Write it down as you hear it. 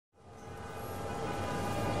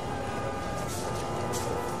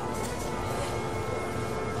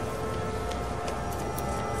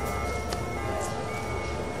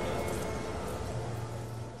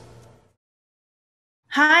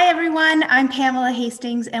Hi, everyone. I'm Pamela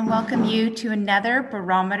Hastings and welcome you to another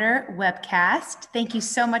Barometer Webcast. Thank you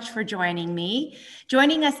so much for joining me.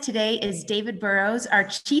 Joining us today is David Burrows, our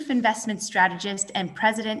Chief Investment Strategist and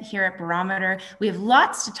President here at Barometer. We have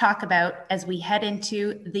lots to talk about as we head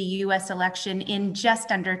into the US election in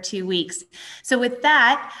just under 2 weeks. So with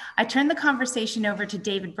that, I turn the conversation over to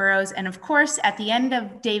David Burrows. And of course, at the end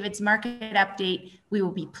of David's market update, we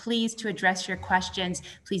will be pleased to address your questions.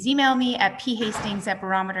 Please email me at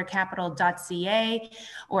phastings@barometercapital.ca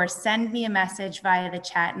or send me a message via the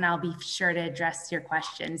chat and I'll be sure to address your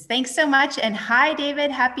questions. Thanks so much. And hi, David.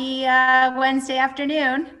 Happy Wednesday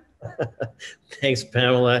afternoon. Thanks,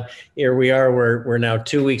 Pamela. Here we are. We're now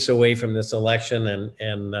 2 weeks away from this election.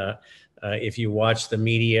 And if you watch the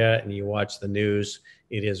media and you watch the news,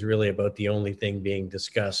 it is really about the only thing being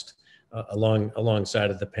discussed alongside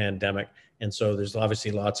of the pandemic. And so there's obviously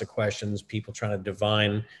lots of questions, people trying to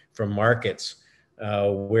divine from markets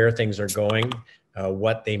where things are going,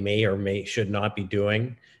 what they may or should not be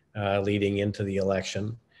doing leading into the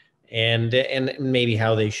election, and maybe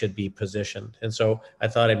how they should be positioned. And so I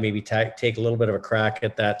thought I'd maybe take a little bit of a crack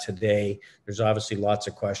at that today. There's obviously lots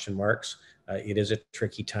of question marks. It is a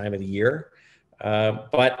tricky time of the year,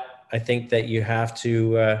 but I think that you have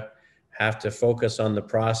to focus on the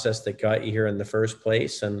process that got you here in the first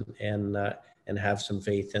place, and have some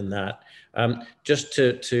faith in that. Just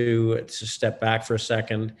to step back for a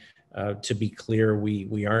second, to be clear,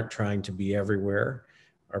 we aren't trying to be everywhere.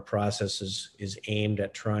 Our process is aimed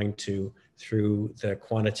at trying to, through the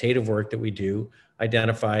quantitative work that we do,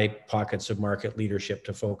 identify pockets of market leadership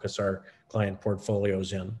to focus our client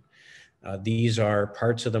portfolios in. These are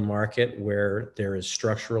parts of the market where there is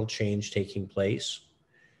structural change taking place,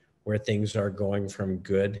 where things are going from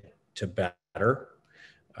good to better,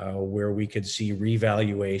 where we could see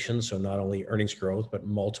revaluation, so not only earnings growth, but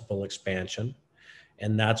multiple expansion.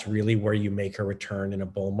 And that's really where you make a return in a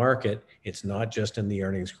bull market. It's not just in the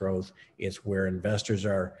earnings growth, it's where investors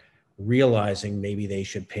are realizing maybe they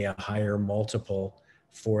should pay a higher multiple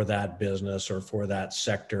for that business or for that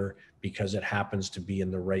sector because it happens to be in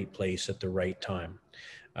the right place at the right time.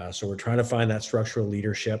 So we're trying to find that structural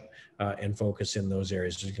leadership and focus in those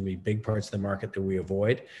areas. There's going to be big parts of the market that we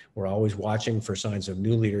avoid. We're always watching for signs of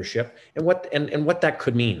new leadership and what that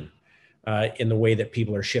could mean in the way that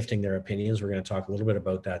people are shifting their opinions. We're going to talk a little bit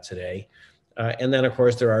about that today. And then, of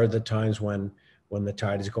course, there are the times when the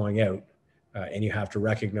tide is going out and you have to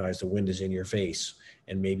recognize the wind is in your face.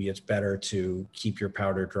 And maybe it's better to keep your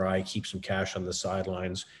powder dry, keep some cash on the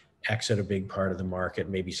sidelines, exit a big part of the market,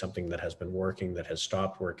 maybe something that has been working, that has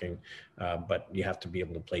stopped working, but you have to be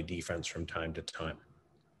able to play defense from time to time.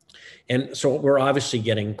 And so we're obviously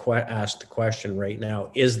getting asked the question right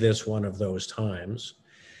now, is this one of those times?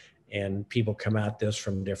 And people come at this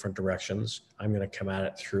from different directions. I'm going to come at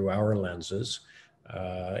it through our lenses.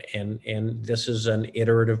 And this is an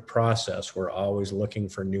iterative process. We're always looking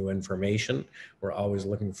for new information. We're always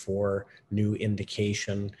looking for new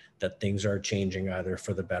indication that things are changing either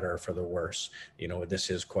for the better or for the worse. You know, this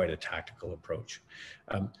is quite a tactical approach.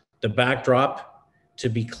 The backdrop, to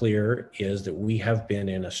be clear, is that we have been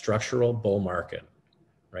in a structural bull market,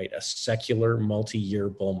 right? A secular multi-year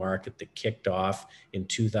bull market that kicked off in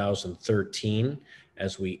 2013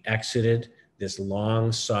 as we exited this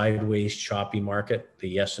long sideways choppy market.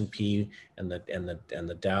 The S&P and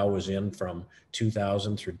the Dow was in from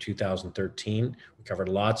 2000 through 2013. We covered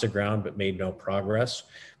lots of ground but made no progress.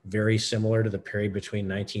 Very similar to the period between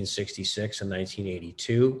 1966 and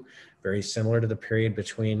 1982. Very similar to the period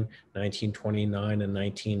between 1929 and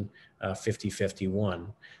 1950-51.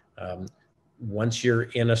 Once you're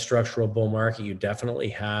in a structural bull market, you definitely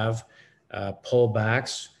have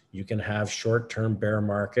pullbacks. You can have short-term bear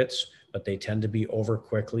markets, but they tend to be over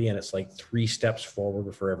quickly, and it's like 3 steps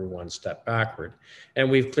forward for every 1 step backward.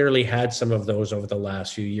 And we've clearly had some of those over the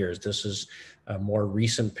last few years. This is a more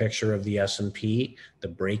recent picture of the S&P, the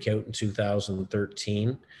breakout in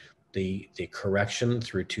 2013, the correction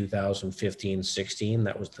through 2015-16.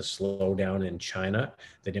 That was the slowdown in China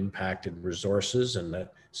that impacted resources and the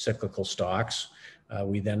cyclical stocks.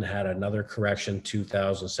 We then had another correction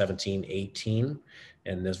 2017-18.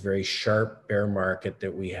 And this very sharp bear market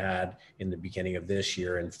that we had in the beginning of this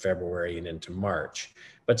year in February and into March.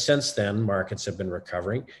 But since then, markets have been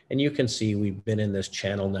recovering. And you can see we've been in this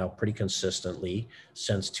channel now pretty consistently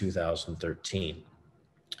since 2013.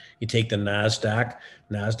 You take the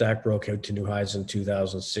NASDAQ broke out to new highs in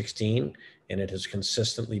 2016, and it has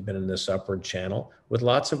consistently been in this upward channel with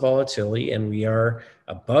lots of volatility. And we are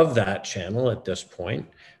above that channel at this point.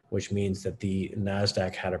 which means that the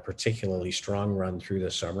NASDAQ had a particularly strong run through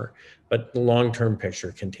the summer, but the long-term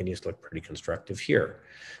picture continues to look pretty constructive here.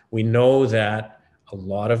 We know that a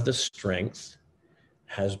lot of the strength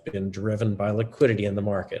has been driven by liquidity in the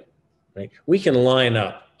market, right? We can line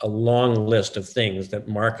up a long list of things that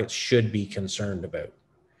markets should be concerned about,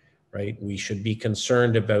 right? We should be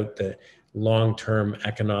concerned about the long-term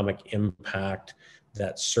economic impact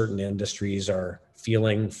that certain industries are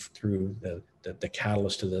feeling through the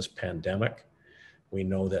catalyst of this pandemic. We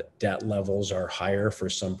know that debt levels are higher for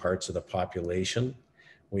some parts of the population.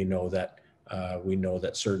 We know that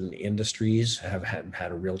certain industries have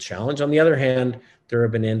had a real challenge. On the other hand, there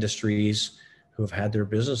have been industries who have had their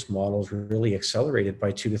business models really accelerated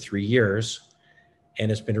by 2 to 3 years,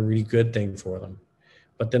 and it's been a really good thing for them.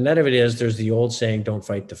 But the net of it is, there's the old saying, don't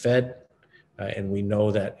fight the Fed. And we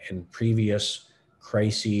know that in previous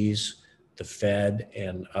crises, the Fed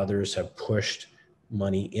and others have pushed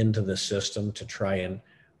money into the system to try and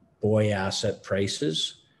buoy asset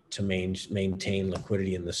prices to maintain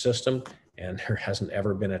liquidity in the system. And there hasn't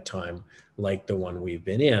ever been a time like the one we've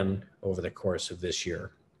been in over the course of this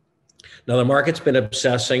year. Now, the market's been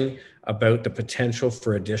obsessing about the potential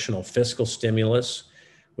for additional fiscal stimulus,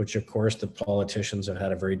 which of course the politicians have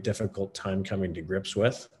had a very difficult time coming to grips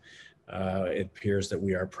with. It appears that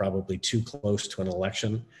we are probably too close to an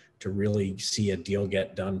election to really see a deal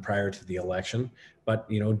get done prior to the election. But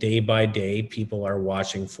day by day, people are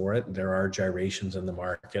watching for it. There are gyrations in the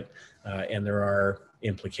market, and there are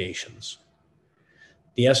implications.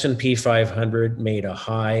 The S&P 500 made a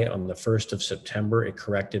high on the 1st of September. It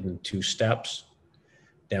corrected in 2 steps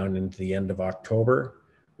down into the end of October,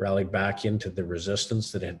 rallied back into the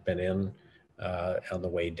resistance that had been in on the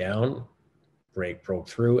way down, broke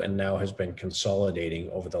through, and now has been consolidating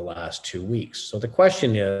over the last 2 weeks. So the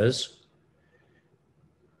question is,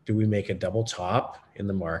 do we make a double top in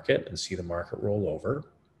the market and see the market roll over?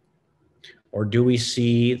 Or do we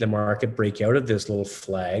see the market break out of this little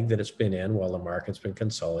flag that it's been in while the market's been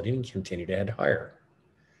consolidating and continue to head higher?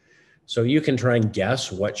 So you can try and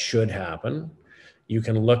guess what should happen. You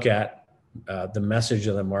can look at the message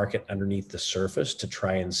of the market underneath the surface to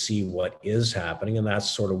try and see what is happening, and that's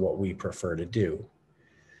sort of what we prefer to do.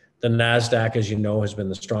 The NASDAQ, as you know, has been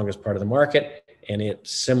the strongest part of the market, and it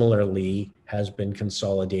similarly has been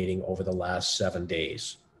consolidating over the last 7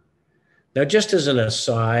 days. Now, just as an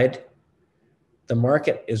aside, the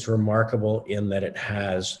market is remarkable in that it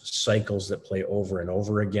has cycles that play over and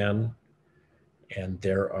over again. And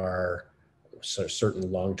there are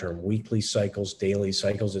certain long-term weekly cycles, daily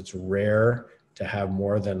cycles. It's rare to have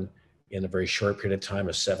more than, in a very short period of time,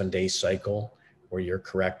 a 7-day cycle where you're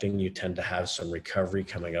correcting. You tend to have some recovery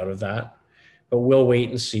coming out of that. But we'll wait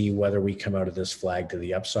and see whether we come out of this flag to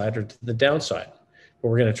the upside or to the downside. But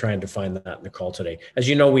we're going to try and define that in the call today. As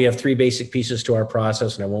you know, we have 3 basic pieces to our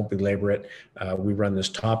process, and I won't belabor it. We run this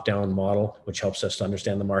top-down model, which helps us to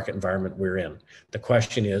understand the market environment we're in. The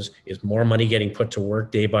question is more money getting put to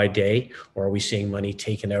work day by day, or are we seeing money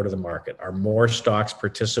taken out of the market? Are more stocks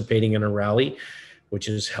participating in a rally, which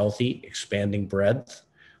is healthy, expanding breadth,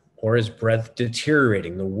 or is breadth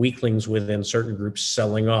deteriorating, the weaklings within certain groups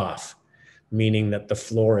selling off, meaning that the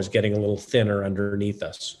floor is getting a little thinner underneath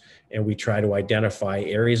us? And we try to identify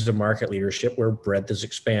areas of market leadership where breadth is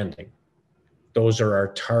expanding. Those are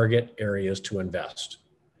our target areas to invest.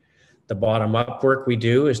 The bottom-up work we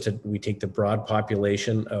do is we take the broad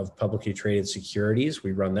population of publicly traded securities.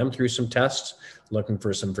 We run them through some tests, looking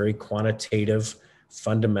for some very quantitative,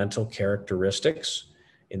 fundamental characteristics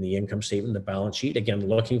in the income statement, the balance sheet. Again,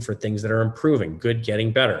 looking for things that are improving, good,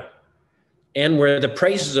 getting better, and where the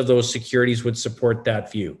prices of those securities would support that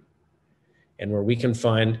view, and where we can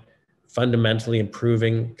find fundamentally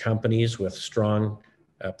improving companies with strong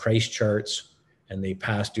price charts, and they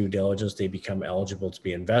pass due diligence, they become eligible to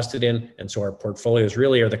be invested in. And so our portfolios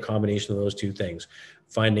really are the combination of those 2 things: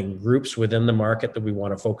 finding groups within the market that we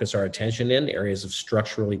want to focus our attention in, areas of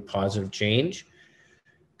structurally positive change,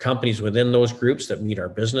 companies within those groups that meet our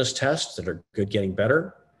business tests, that are good, getting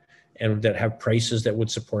better, and that have prices that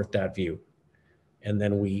would support that view. And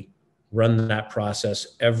then we run that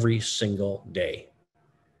process every single day.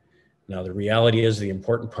 Now, the reality is, the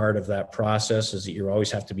important part of that process is that you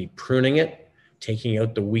always have to be pruning it, taking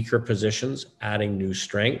out the weaker positions, adding new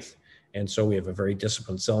strength. And so we have a very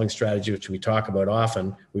disciplined selling strategy, which we talk about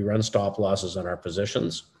often. We run stop losses on our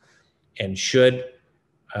positions. And should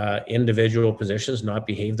individual positions not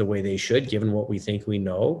behave the way they should, given what we think we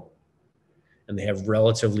know, and they have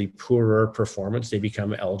relatively poorer performance, they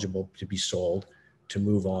become eligible to be sold, to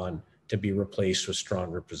move on, to be replaced with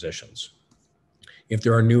stronger positions. If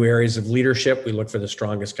there are new areas of leadership, we look for the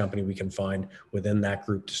strongest company we can find within that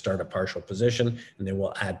group to start a partial position, and then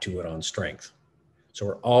we'll add to it on strength. So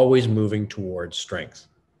we're always moving towards strength.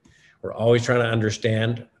 We're always trying to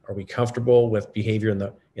understand, are we comfortable with behavior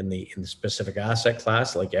in the specific asset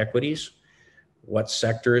class like equities? What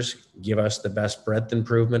sectors give us the best breadth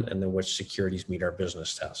improvement, and then which securities meet our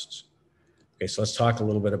business tests? Okay, so let's talk a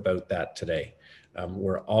little bit about that today.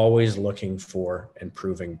 We're always looking for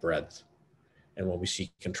improving breadth. And when we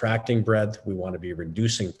see contracting breadth, we want to be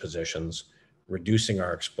reducing positions, reducing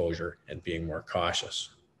our exposure, and being more cautious.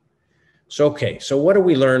 So what did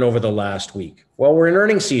we learn over the last week? Well, we're in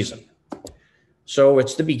earnings season. So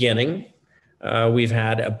it's the beginning. We've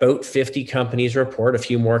had about 50 companies report. A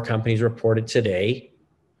few more companies reported today.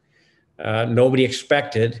 Nobody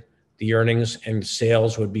expected the earnings and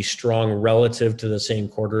sales would be strong relative to the same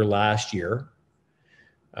quarter last year.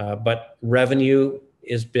 But revenue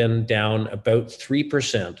has been down about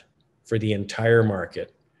 3% for the entire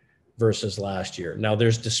market versus last year. Now,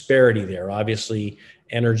 there's disparity there. Obviously,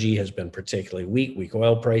 energy has been particularly weak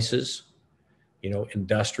oil prices.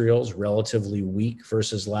 Industrials relatively weak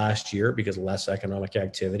versus last year because of less economic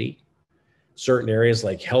activity. Certain areas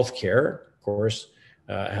like healthcare, of course,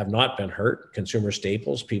 have not been hurt. Consumer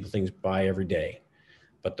staples, things buy every day.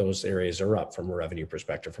 But those areas are up from a revenue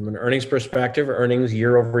perspective. From an earnings perspective, earnings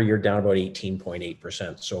year over year down about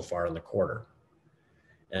 18.8% so far in the quarter.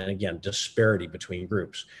 And again, disparity between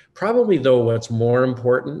groups. Probably though, what's more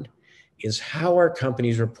important is how are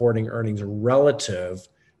companies reporting earnings relative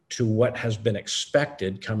to what has been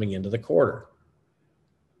expected coming into the quarter.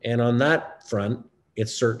 And on that front,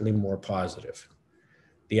 it's certainly more positive.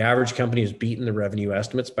 The average company has beaten the revenue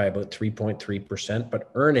estimates by about 3.3%,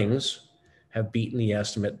 but earnings have beaten the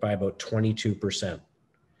estimate by about 22%.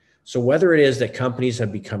 So whether it is that companies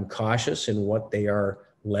have become cautious in what they are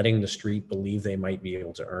letting the street believe they might be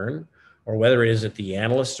able to earn, or whether it is that the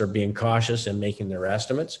analysts are being cautious in making their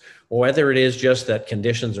estimates, or whether it is just that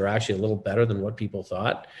conditions are actually a little better than what people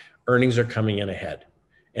thought, earnings are coming in ahead,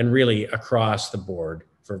 and really across the board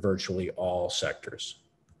for virtually all sectors.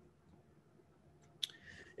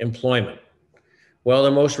 Employment. Well,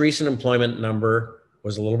 the most recent employment number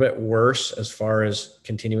was a little bit worse as far as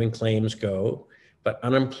continuing claims go, but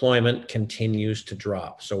unemployment continues to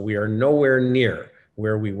drop. So we are nowhere near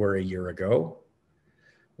where we were a year ago.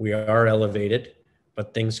 We are elevated,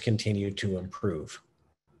 but things continue to improve.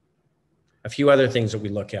 A few other things that we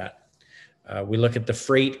look at. We look at the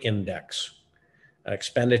freight index,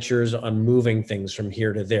 expenditures on moving things from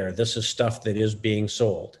here to there. This is stuff that is being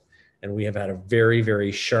sold. And we have had a very,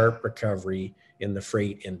 very sharp recovery in the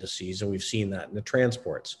freight indices, and we've seen that in the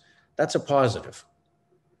transports. That's a positive.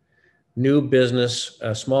 New business,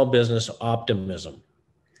 small business optimism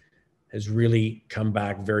has really come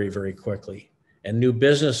back very, very quickly. And new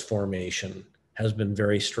business formation has been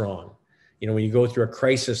very strong. When you go through a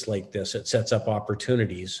crisis like this, it sets up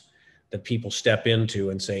opportunities that people step into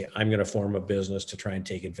and say, I'm going to form a business to try and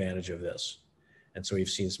take advantage of this. And so we've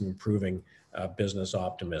seen some improving business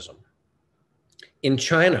optimism. In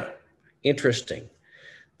China, interesting.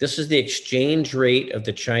 This is the exchange rate of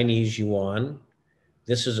the Chinese yuan.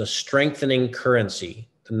 This is a strengthening currency,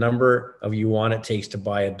 the number of yuan it takes to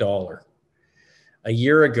buy a dollar. A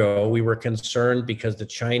year ago, we were concerned because the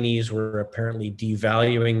Chinese were apparently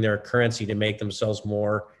devaluing their currency to make themselves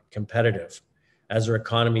more competitive. As their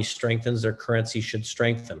economy strengthens, their currency should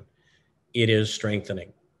strengthen. It is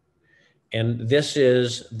strengthening. And this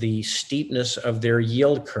is the steepness of their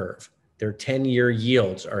yield curve. Their 10-year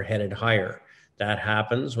yields are headed higher. That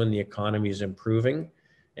happens when the economy is improving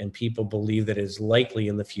and people believe that it is likely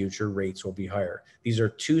in the future rates will be higher. These are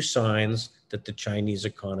two signs that the Chinese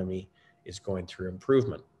economy is going through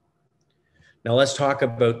improvement. Now let's talk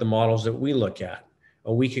about the models that we look at.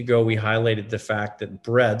 A week ago, we highlighted the fact that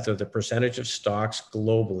breadth, or the percentage of stocks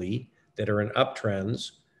globally that are in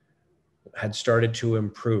uptrends, had started to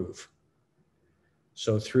improve.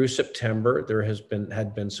 So through September, there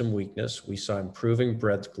had been some weakness. We saw improving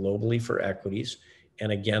breadth globally for equities.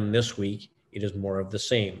 And again, this week, it is more of the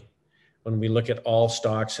same. When we look at all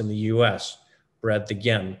stocks in the US, breadth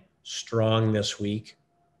again, strong this week,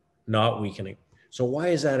 not weakening. So why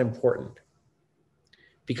is that important?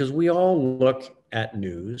 Because we all look at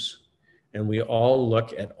news and we all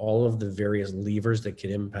look at all of the various levers that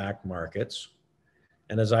could impact markets.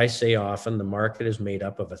 And as I say often, the market is made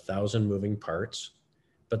up of 1,000 moving parts,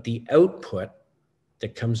 but the output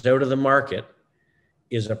that comes out of the market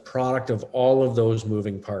is a product of all of those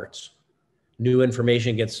moving parts. New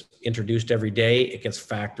information gets introduced every day, it gets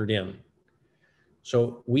factored in.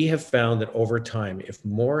 So we have found that over time, if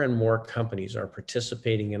more and more companies are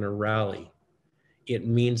participating in a rally, It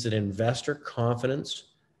means that investor confidence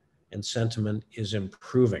and sentiment is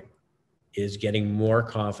improving, is getting more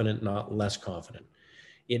confident, not less confident.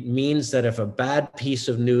 It means that if a bad piece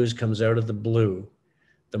of news comes out of the blue,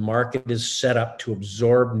 the market is set up to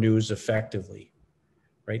absorb news effectively,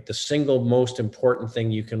 right? The single most important thing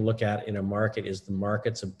you can look at in a market is the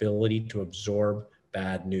market's ability to absorb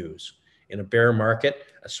bad news. In a bear market,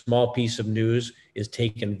 a small piece of news is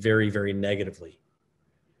taken very, very negatively.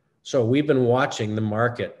 So we've been watching the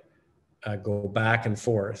market go back and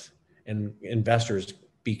forth, and investors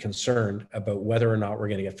be concerned about whether or not we're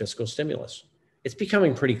going to get fiscal stimulus. It's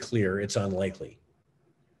becoming pretty clear it's unlikely.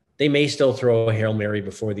 They may still throw a Hail Mary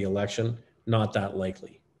before the election, not that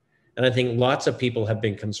likely. And I think lots of people have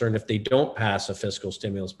been concerned if they don't pass a fiscal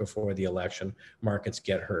stimulus before the election, markets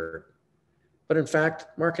get hurt. But in fact,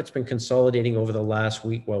 markets been consolidating over the last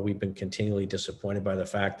week while we've been continually disappointed by the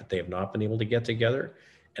fact that they have not been able to get together,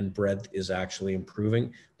 and breadth is actually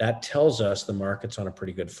improving. That tells us the market's on a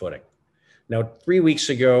pretty good footing. Now, 3 weeks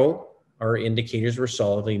ago, our indicators were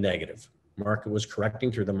solidly negative. Market was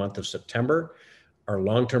correcting through the month of September. Our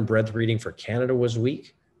long-term breadth reading for Canada was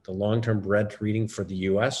weak. The long-term breadth reading for the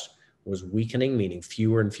US was weakening, meaning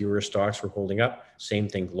fewer and fewer stocks were holding up. Same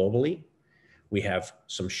thing globally. We have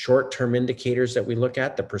some short-term indicators that we look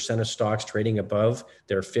at, the percent of stocks trading above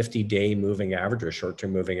their 50-day moving average or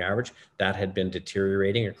short-term moving average, that had been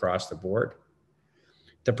deteriorating across the board.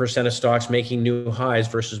 The percent of stocks making new highs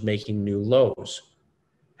versus making new lows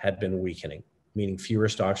had been weakening, meaning fewer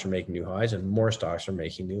stocks are making new highs and more stocks are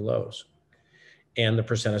making new lows. And the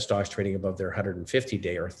percent of stocks trading above their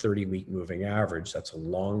 150-day or 30-week moving average, that's a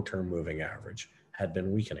long-term moving average, had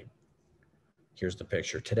been weakening. Here's the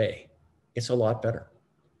picture today. It's a lot better.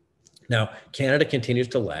 Now, Canada continues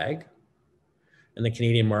to lag, and the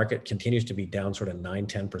Canadian market continues to be down sort of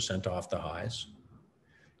 9-10% off the highs.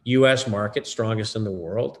 US market, strongest in the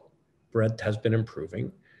world, breadth has been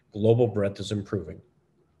improving. Global breadth is improving.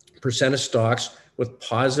 Percent of stocks with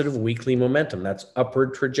positive weekly momentum, that's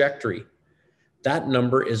upward trajectory. That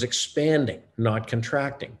number is expanding, not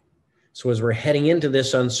contracting. So as we're heading into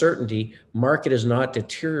this uncertainty, market is not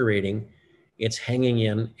deteriorating, it's hanging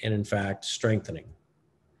in fact, strengthening.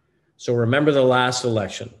 So remember the last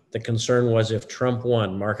election. The concern was if Trump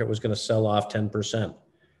won, market was going to sell off 10%.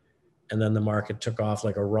 And then the market took off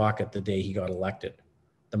like a rocket the day he got elected.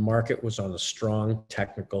 The market was on a strong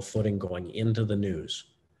technical footing going into the news.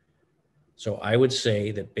 So I would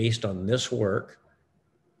say that based on this work,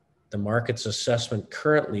 the market's assessment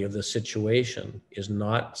currently of the situation is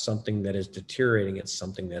not something that is deteriorating, it's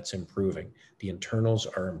something that's improving. The internals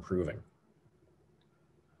are improving.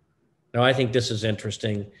 Now, I think this is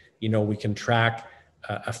interesting. You know, we can track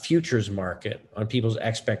a futures market on people's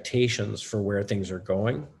expectations for where things are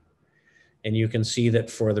going. And you can see that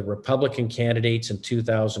for the Republican candidates in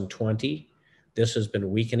 2020, this has been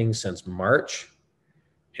weakening since March.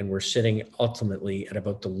 And we're sitting ultimately at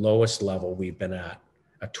about the lowest level we've been at,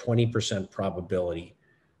 a 20% probability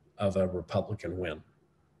of a Republican win.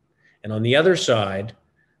 And on the other side,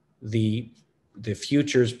 the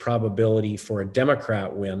futures probability for a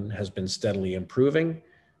Democrat win has been steadily improving,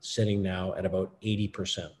 sitting now at about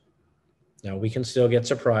 80%. Now, we can still get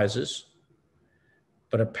surprises,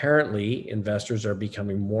 but apparently investors are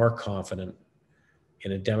becoming more confident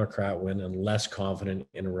in a Democrat win and less confident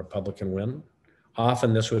in a Republican win.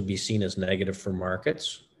 Often this would be seen as negative for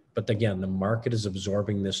markets, but again, the market is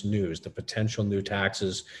absorbing this news. The potential new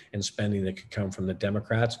taxes and spending that could come from the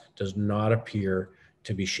Democrats does not appear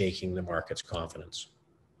to be shaking the market's confidence.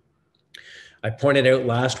 I pointed out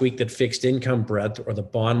last week that fixed income breadth or the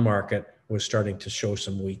bond market was starting to show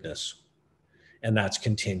some weakness, and that's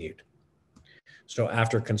continued. So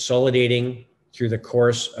after consolidating through the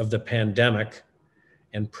course of the pandemic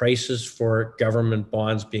and prices for government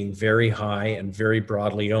bonds being very high and very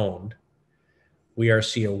broadly owned, we are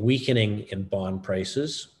seeing a weakening in bond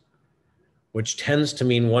prices, which tends to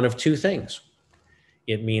mean one of two things.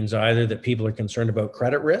 It means either that people are concerned about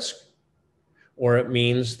credit risk, or it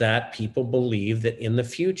means that people believe that in the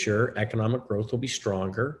future, economic growth will be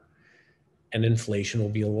stronger and inflation will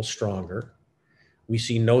be a little stronger. We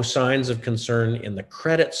see no signs of concern in the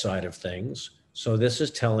credit side of things. So this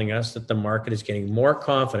is telling us that the market is getting more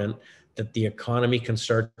confident that the economy can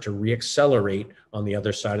start to reaccelerate on the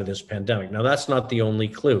other side of this pandemic. Now, that's not the only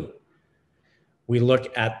clue. We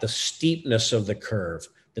look at the steepness of the curve,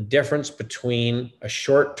 the difference between a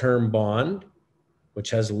short-term bond, which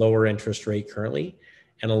has lower interest rate currently,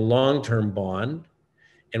 and a long-term bond,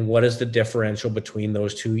 and what is the differential between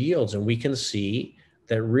those two yields. And we can see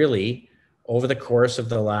that really over the course of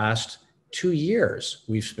the last 2 years,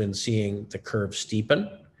 we've been seeing the curve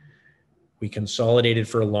steepen. We consolidated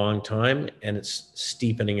for a long time and it's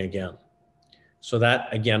steepening again. So that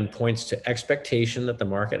again points to expectation that the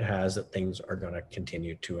market has that things are going to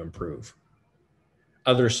continue to improve.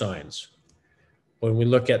 Other signs. When we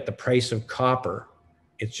look at the price of copper,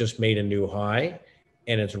 it's just made a new high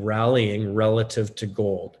and it's rallying relative to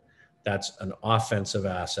gold. That's an offensive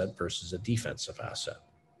asset versus a defensive asset.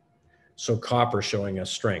 So copper showing us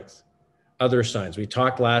strength. Other signs. We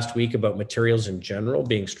talked last week about materials in general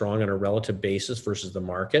being strong on a relative basis versus the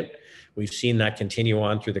market. We've seen that continue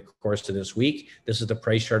on through the course of this week. This is the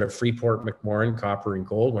price chart of Freeport-McMoRan Copper and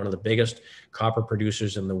Gold, one of the biggest copper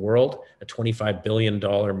producers in the world, a $25 billion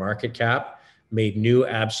market cap, made new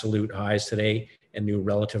absolute highs today and new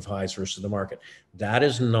relative highs versus the market. That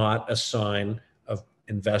is not a sign of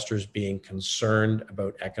investors being concerned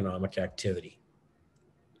about economic activity.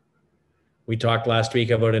 We talked last week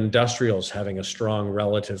about industrials having a strong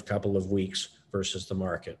relative couple of weeks versus the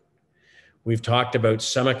market. We've talked about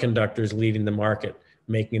semiconductors leading the market,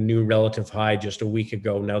 making a new relative high just a week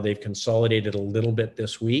ago. Now they've consolidated a little bit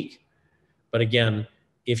this week. But again,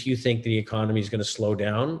 if you think the economy is going to slow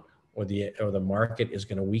down or the market is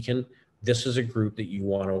going to weaken, this is a group that you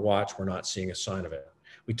want to watch. We're not seeing a sign of it.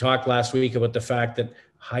 We talked last week about the fact that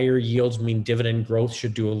higher yields mean dividend growth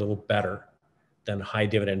should do a little better than high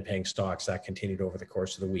dividend paying stocks. That continued over the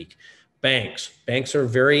course of the week. Banks are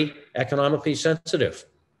very economically sensitive.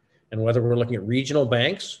 And whether we're looking at regional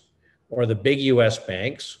banks or the big US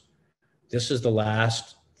banks, this is the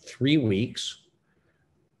last 3 weeks.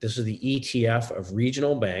 This is the ETF of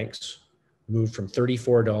regional banks moved from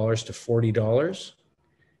 $34 to $40.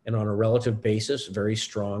 And on a relative basis, very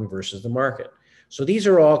strong versus the market. So these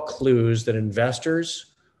are all clues that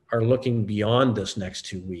investors are looking beyond this next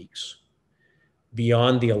 2 weeks,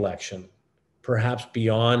 beyond the election, perhaps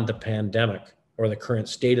beyond the pandemic or the current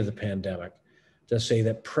state of the pandemic, to say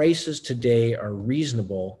that prices today are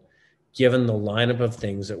reasonable given the lineup of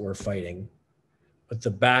things that we're fighting with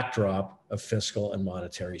the backdrop of fiscal and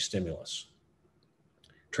monetary stimulus.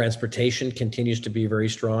 Transportation continues to be very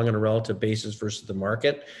strong on a relative basis versus the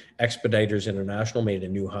market. Expeditors International made a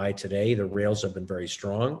new high today. The rails have been very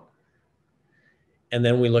strong. And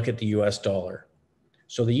then we look at the US dollar.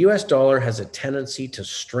 So the US dollar has a tendency to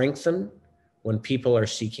strengthen when people are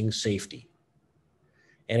seeking safety.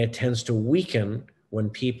 And it tends to weaken when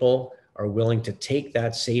people are willing to take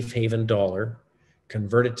that safe haven dollar,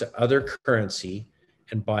 convert it to other currency,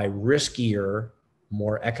 and buy riskier,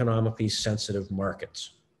 more economically sensitive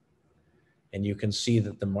markets. And you can see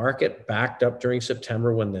that the market backed up during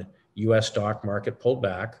September when the US stock market pulled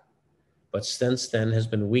back, but since then has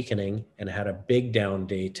been weakening and had a big down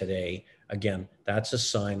day today. Again, that's a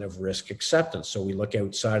sign of risk acceptance. So we look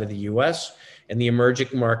outside of the US and the emerging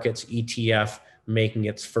markets ETF making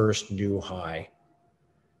its first new high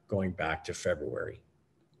going back to February.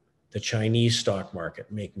 The Chinese stock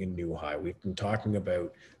market making a new high. We've been talking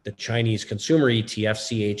about the Chinese consumer ETF,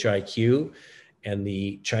 CHIQ, and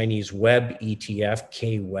the Chinese web ETF,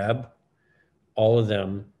 KWEB, all of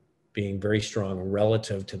them being very strong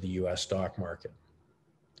relative to the US stock market.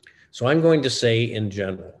 So I'm going to say in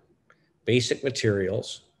general, basic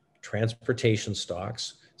materials, transportation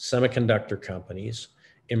stocks, semiconductor companies,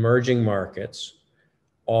 emerging markets,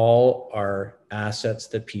 all are assets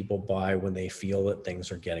that people buy when they feel that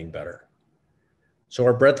things are getting better. So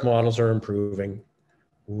our breadth models are improving.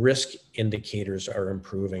 Risk indicators are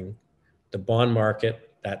improving. The bond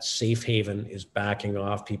market, that safe haven, is backing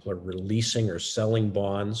off. People are releasing or selling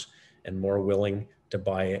bonds and more willing to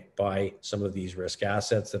buy some of these risk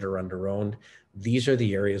assets that are under-owned. These are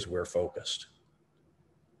the areas we're focused.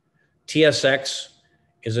 TSX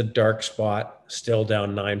is a dark spot, still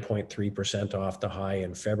down 9.3% off the high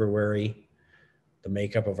in February. The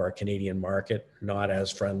makeup of our Canadian market, not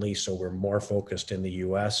as friendly, so we're more focused in the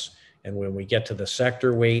US. And when we get to the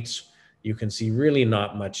sector weights, you can see really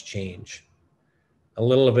not much change. A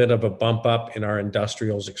little bit of a bump up in our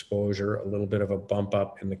industrials exposure, a little bit of a bump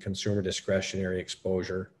up in the consumer discretionary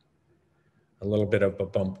exposure, a little bit of a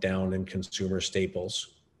bump down in consumer staples.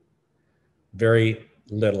 Very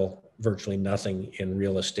little, virtually nothing in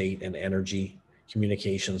real estate and energy,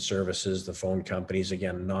 communication services, the phone companies,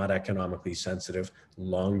 again, not economically sensitive,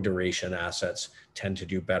 long duration assets tend to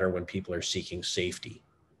do better when people are seeking safety.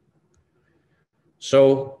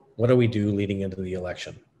 So what do we do leading into the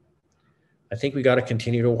election? I think we got to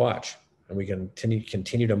continue to watch and we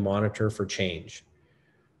continue to monitor for change.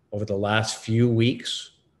 Over the last few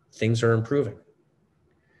weeks, things are improving.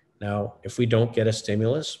 Now, if we don't get a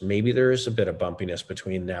stimulus, maybe there is a bit of bumpiness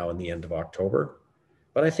between now and the end of October.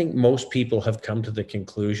 But I think most people have come to the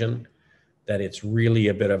conclusion that it's really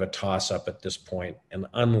a bit of a toss-up at this point and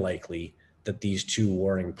unlikely that these two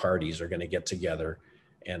warring parties are going to get together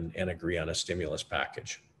and agree on a stimulus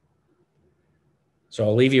package. So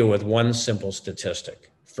I'll leave you with one simple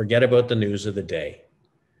statistic. Forget about the news of the day.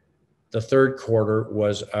 The third quarter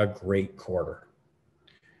was a great quarter.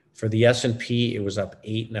 For the S&P, it was up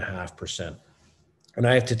 8.5%. And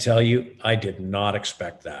I have to tell you, I did not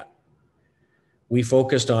expect that. We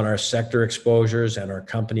focused on our sector exposures and our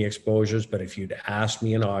company exposures, but if you'd asked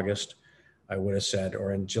me in August, I would have said,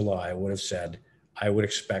 or in July, I would have said, I would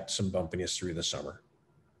expect some bumpiness through the summer.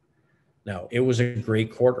 Now, it was a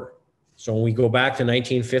great quarter. So when we go back to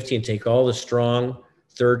 1950 and take all the strong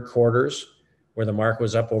third quarters where the market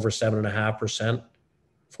was up over 7.5%,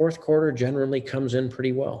 fourth quarter generally comes in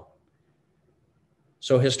pretty well.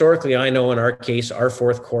 So historically, I know in our case, our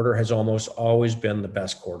fourth quarter has almost always been the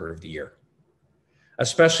best quarter of the year,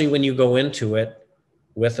 especially when you go into it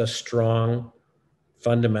with a strong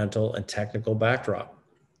fundamental and technical backdrop.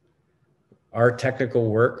 Our technical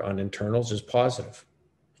work on internals is positive.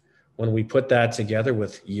 When we put that together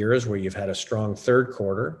with years where you've had a strong third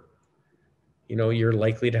quarter, you're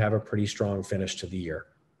likely to have a pretty strong finish to the year.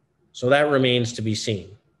 So that remains to be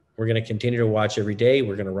seen. We're going to continue to watch every day.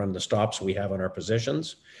 We're going to run the stops we have on our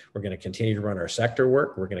positions. We're going to continue to run our sector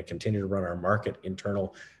work. We're going to continue to run our market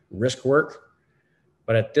internal risk work.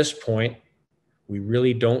 But at this point, we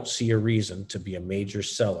really don't see a reason to be a major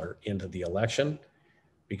seller into the election,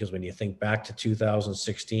 because when you think back to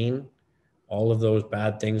 2016, all of those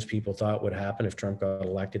bad things people thought would happen if Trump got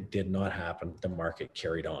elected did not happen. The market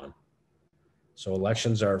carried on. So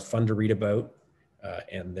elections are fun to read about,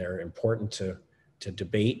 and they're important to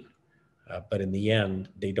debate. But in the end,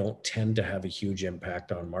 they don't tend to have a huge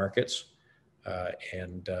impact on markets.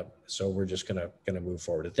 So we're just going to move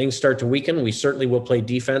forward. If things start to weaken, we certainly will play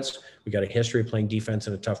defense. We got a history of playing defense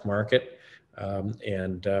in a tough market.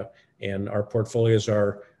 And our portfolios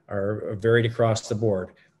are varied across the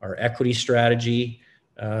board. Our equity strategy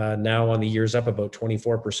now on the year's up about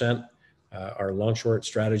 24%. Our long short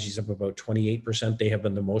strategy is up about 28%. They have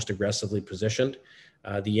been the most aggressively positioned.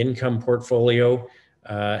 The income portfolio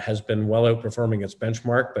has been well outperforming its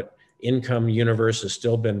benchmark, but income universe has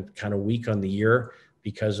still been kind of weak on the year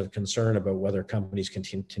because of concern about whether companies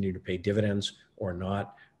continue to pay dividends or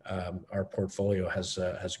not. Our portfolio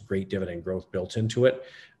has great dividend growth built into it.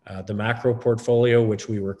 The macro portfolio, which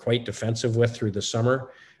we were quite defensive with through the summer,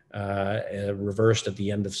 reversed at the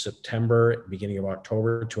end of September, beginning of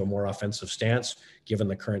October, to a more offensive stance, given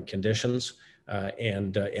the current conditions,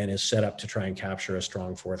 and is set up to try and capture a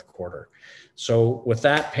strong fourth quarter. So with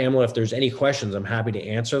that, Pamela, if there's any questions, I'm happy to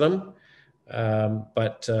answer them.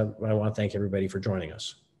 But I want to thank everybody for joining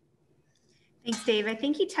us. Thanks, Dave. I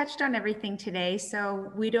think you touched on everything today,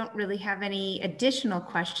 so we don't really have any additional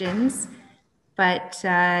questions, but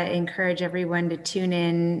encourage everyone to tune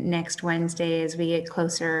in next Wednesday as we get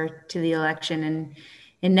closer to the election, and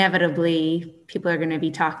inevitably people are going to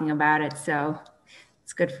be talking about it. So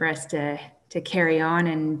it's good for us to carry on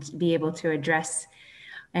and be able to address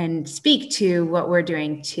and speak to what we're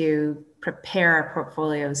doing to prepare our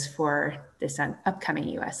portfolios for this upcoming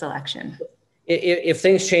U.S. election. If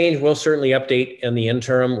things change, we'll certainly update in the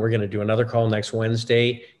interim. We're going to do another call next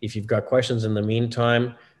Wednesday. If you've got questions in the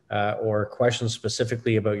meantime, or questions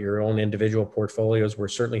specifically about your own individual portfolios, we're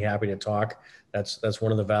certainly happy to talk. That's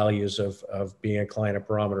one of the values of being a client at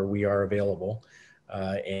Barometer. We are available.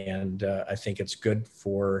 And I think it's good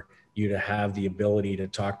for you to have the ability to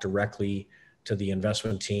talk directly to the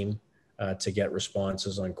investment team to get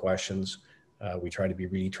responses on questions. We try to be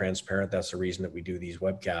really transparent. That's the reason that we do these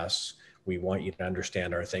webcasts. We want you to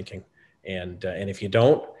understand our thinking. And if you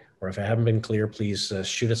don't, or if I haven't been clear, please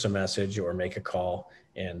shoot us a message or make a call,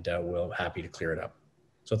 and we'll happy to clear it up.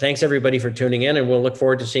 So thanks everybody for tuning in, and we'll look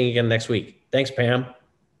forward to seeing you again next week. Thanks, Pam.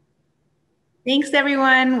 Thanks,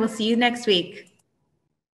 everyone. We'll see you next week.